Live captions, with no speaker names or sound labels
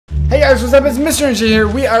Hey guys, what's up? It's Mr. NJ here.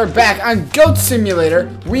 We are back on Goat Simulator.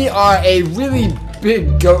 We are a really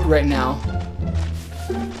big goat right now.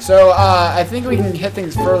 So, I think we can hit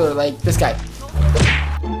things further, like this guy.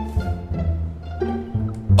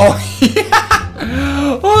 Oh,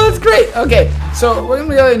 yeah! Oh, that's great! Okay, so we're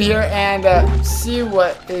gonna go in here and see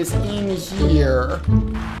what is in here.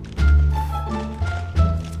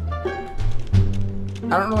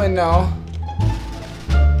 I don't really know.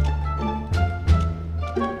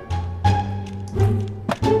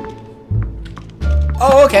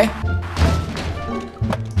 Oh, okay.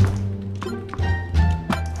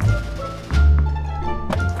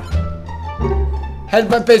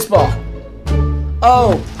 Headbutt baseball.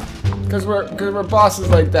 Oh, because we're bosses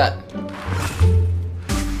like that.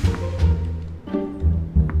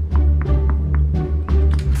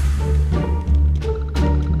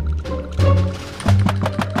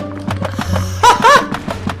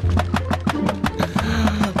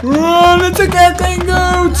 Run! It's a Gatling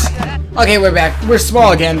goat! Okay, we're back. We're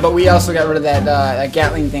small again, but we also got rid of that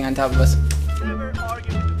Gatling thing on top of us.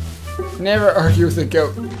 Never argue with a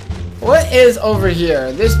goat. What is over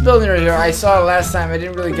here? This building right here, I saw it last time. I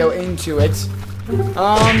didn't really go into it.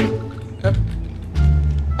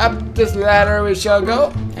 Up this ladder we shall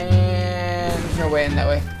go. And there's no way in that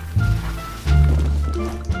way.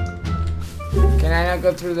 Can I not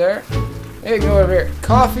go through there? Maybe go over here.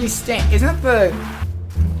 Coffee stand. Isn't that the...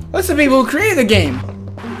 What's the people who created the game?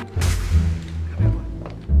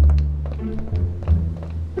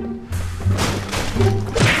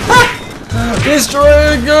 Destroy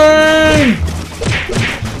the game!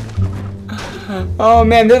 Oh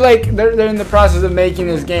man, they're in the process of making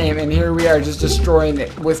this game, and here we are just destroying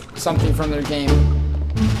it with something from their game.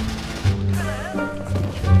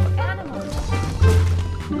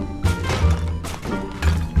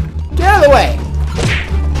 Get out of the way!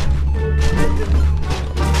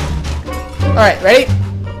 Alright, ready?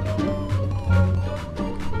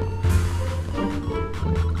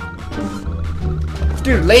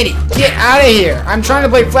 Dude, lady, get out of here! I'm trying to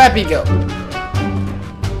play Flappy Go.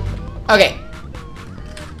 Okay.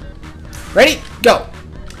 Ready? Go.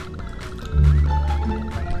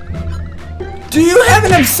 Do you have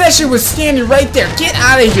an obsession with standing right there? Get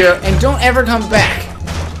out of here and don't ever come back.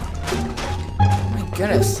 My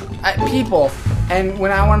goodness. People, and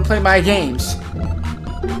when I want to play my games.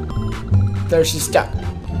 There she's stuck.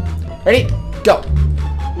 Ready? Go.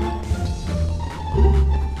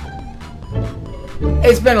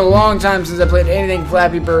 It's been a long time since I played anything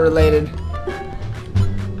Flappy Bird related.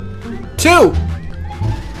 2!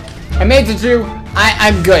 I made it to 2.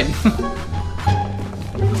 I'm good.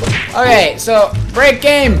 Okay, so break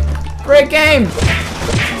game! Break game!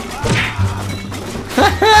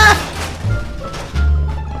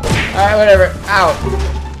 Alright, whatever. Ow.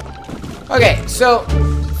 Okay, so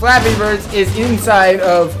Flappy Birds is inside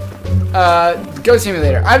of Goat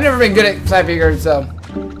Simulator. I've never been good at Flappy Birds, though.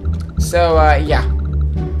 So, yeah.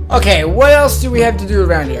 Okay, what else do we have to do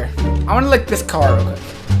around here? I want to lick this car real quick.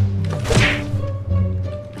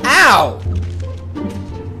 Ow!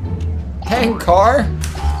 Hang car?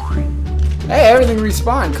 Hey, everything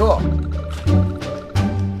respawned. Cool.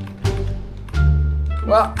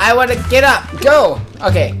 Well, I want to get up. Go!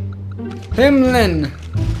 Okay. Inland.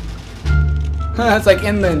 That's like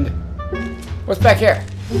inland. What's back here?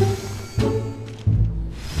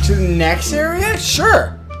 To the next area?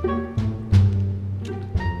 Sure.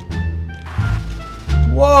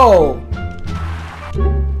 Whoa!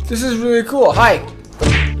 This is really cool. Hi.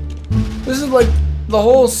 This is like the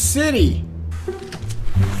whole city.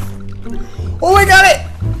 Oh, I got it!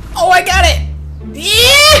 Oh, I got it!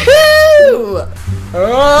 Yahoo!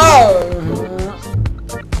 Oh!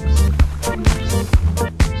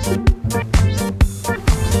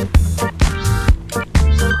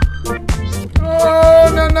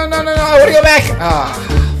 Oh, no, no, no, no, no. I want to go back.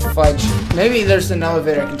 Ah, fudge. Maybe there's an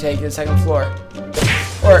elevator I can take to the second floor.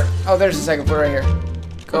 Or, oh, there's the second floor right here.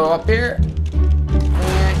 Go up here.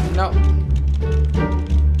 And, no.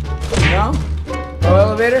 No? No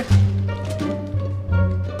elevator?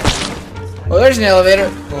 Oh, there's an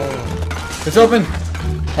elevator. It's open.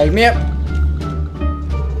 Take me up.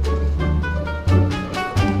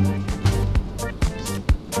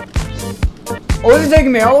 Oh, is it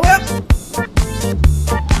taking me all the way up?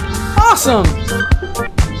 Awesome!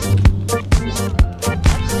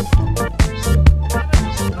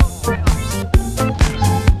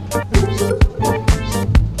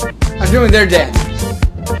 Doing their dance.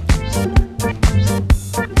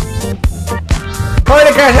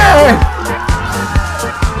 Party car!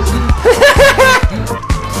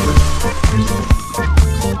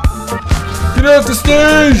 Get off the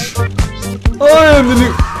stage! I am the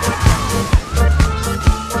new...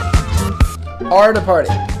 are the party.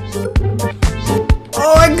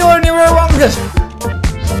 Oh, I can go anywhere I want with this.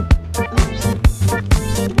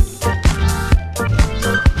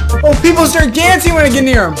 Oh, people start dancing when I get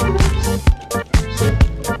near them.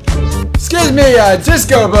 Excuse me,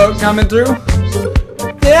 disco boat coming through.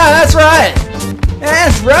 Yeah, that's right.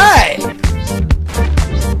 That's right.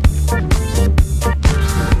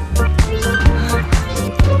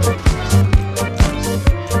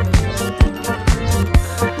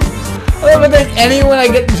 I don't think anyone I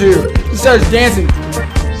get into starts dancing.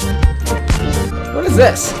 What is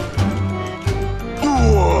this?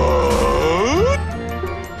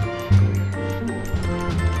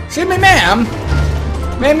 Excuse me, ma'am.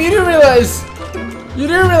 Ma'am, you do realize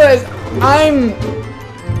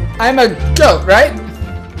I'm a goat, right?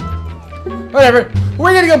 Whatever.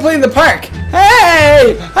 We're gonna go play in the park.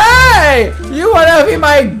 Hey! Hey! You wanna be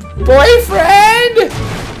my boyfriend?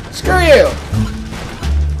 Screw you.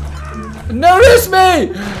 Notice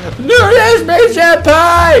me! Notice me,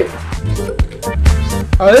 Senpai!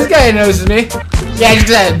 Oh, this guy notices me. Yeah, just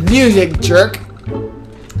that music, jerk.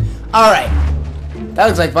 Alright. That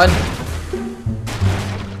looks like fun.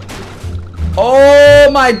 Oh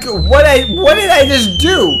my god, what did I just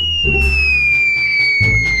do?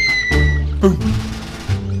 Boom.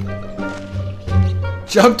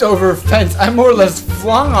 Jumped over a fence. I more or less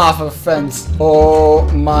flung off a fence. Oh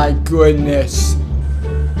my goodness.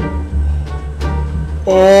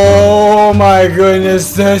 Oh my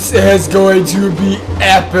goodness, this is going to be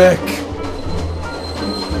epic.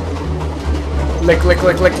 Lick, lick,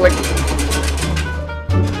 lick, lick, lick.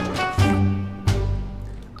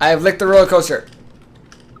 I have licked the roller coaster.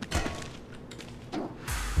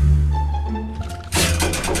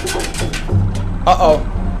 Uh-oh.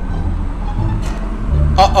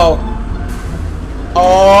 Uh-oh.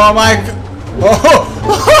 Oh my god. Oh!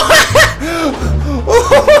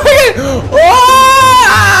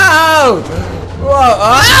 Oh! Whoa!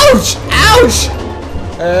 Ouch! Ouch!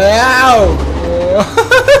 Ow!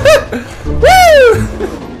 Woo!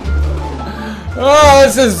 Oh,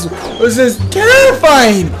 this is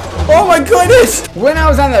terrifying! Oh my goodness! When I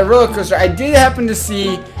was on that roller coaster, I did happen to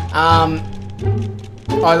see oh,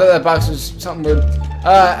 I thought that box was something weird.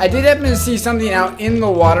 I did happen to see something out in the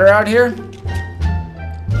water out here.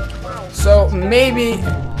 So maybe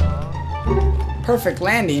perfect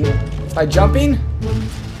landing by jumping.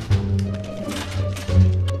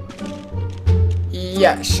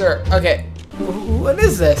 Yeah, sure. Okay. What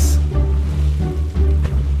is this?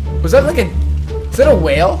 Was that like a... Is that a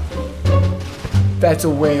whale? That's a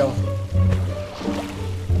whale.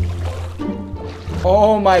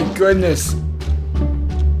 Oh my goodness.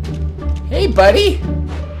 Hey, buddy.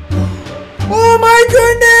 Oh my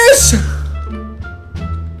goodness!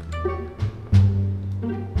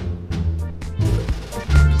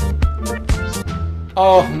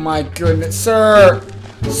 Oh my goodness. Sir!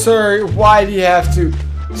 Sir, why do you have to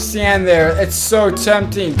stand there? It's so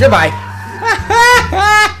tempting. Goodbye.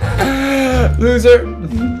 Loser.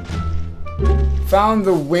 Found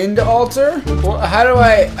the wind altar? Well, how do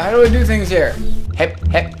I do things here? Hep,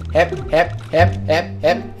 hep, hep, hep, hep, hep,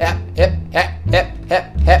 hep, hep, hep, hep, hep,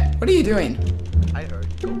 hep, hep. What are you doing? I heard.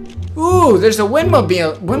 Ooh, there's a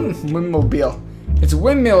windmobile. Windmobile. It's a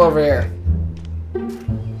windmill over here.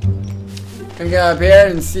 Gonna go up here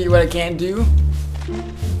and see what I can do.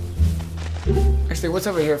 Actually, what's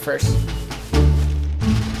over here first?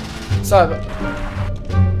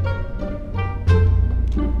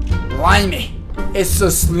 Blimey. It's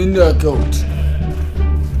a slender goat.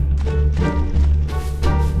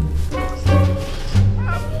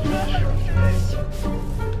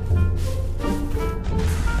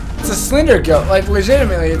 It's a slender goat. Like,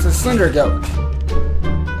 legitimately, it's a slender goat.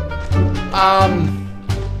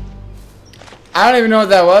 I don't even know what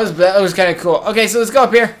that was, but that was kind of cool. Okay, so let's go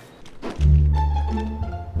up here.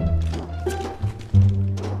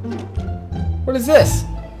 What is this?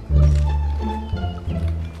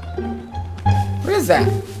 What is that?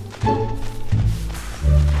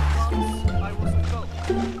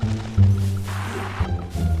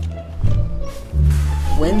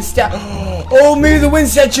 Wind statue. Oh, maybe the wind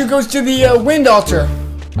statue goes to the wind altar.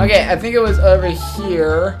 Okay, I think it was over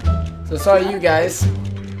here. So I saw you guys.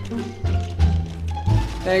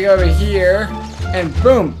 Then I go over here, and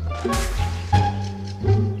boom.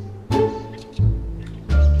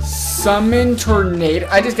 Summon tornado.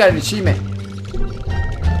 I just got an achievement.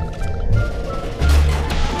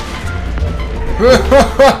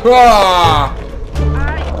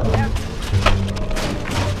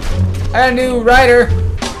 A new rider.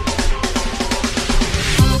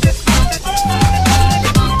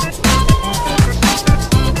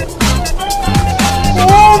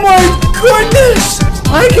 Oh my goodness!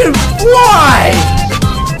 I can fly!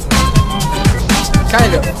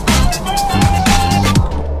 Kind of.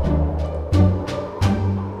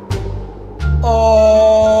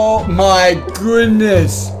 Oh my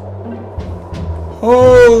goodness.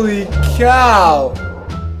 Holy cow.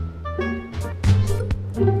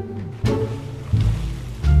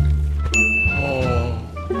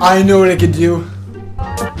 Oh, I know what I can do.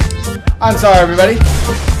 I'm sorry, everybody.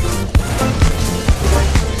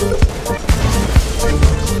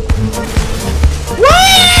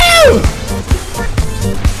 Woo!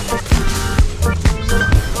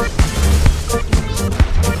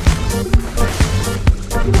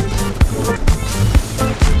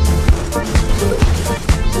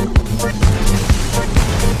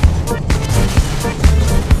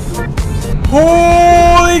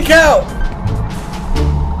 Holy cow!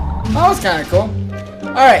 That was kind of cool.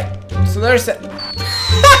 Alright, so there's that.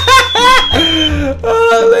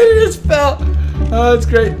 Oh, lady just fell. Oh, that's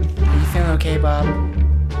great. Are you feeling okay, Bob?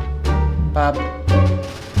 Bob?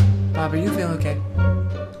 Bob, are you feeling okay?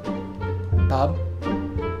 Bob?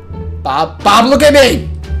 Bob? Bob, look at me!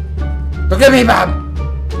 Look at me, Bob!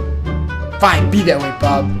 Fine, be that way,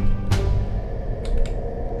 Bob.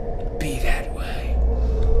 Be that way.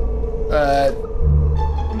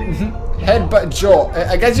 Headbutt Joel.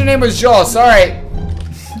 I guess your name was Joel, sorry.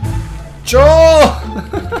 Joel!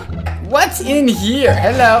 What's in here?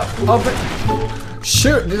 Hello. Open.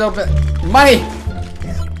 Shoot, just open. Money!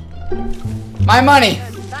 My money!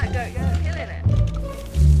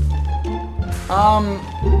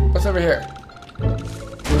 What's over here?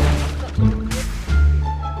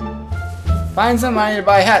 Find some money to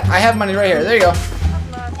buy a hat. I have money right here. There you go.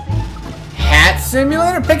 Hat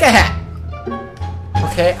simulator? Pick a hat.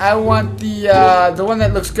 Okay, I want the one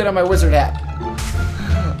that looks good on my wizard hat.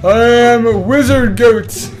 I am a wizard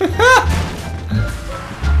goat.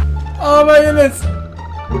 Oh my goodness.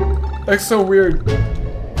 That's so weird.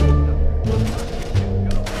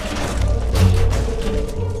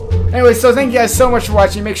 Anyway, so thank you guys so much for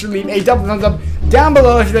watching. Make sure to leave a double thumbs up down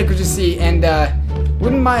below if you like what you see. And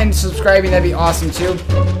wouldn't mind subscribing. That'd be awesome too.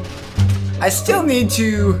 I still need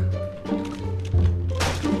to...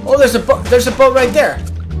 Oh, there's a boat. There's a boat right there.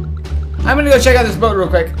 I'm gonna go check out this boat real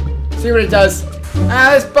quick. See what it does.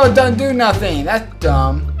 Ah, this boat doesn't do nothing. That's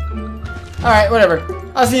dumb. Alright, whatever.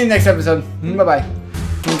 I'll see you in the next episode. Bye-bye.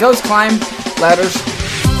 Can ghosts climb ladders?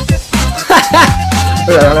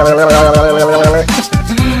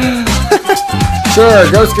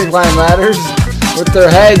 Sure, ghosts can climb ladders with their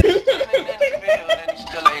head.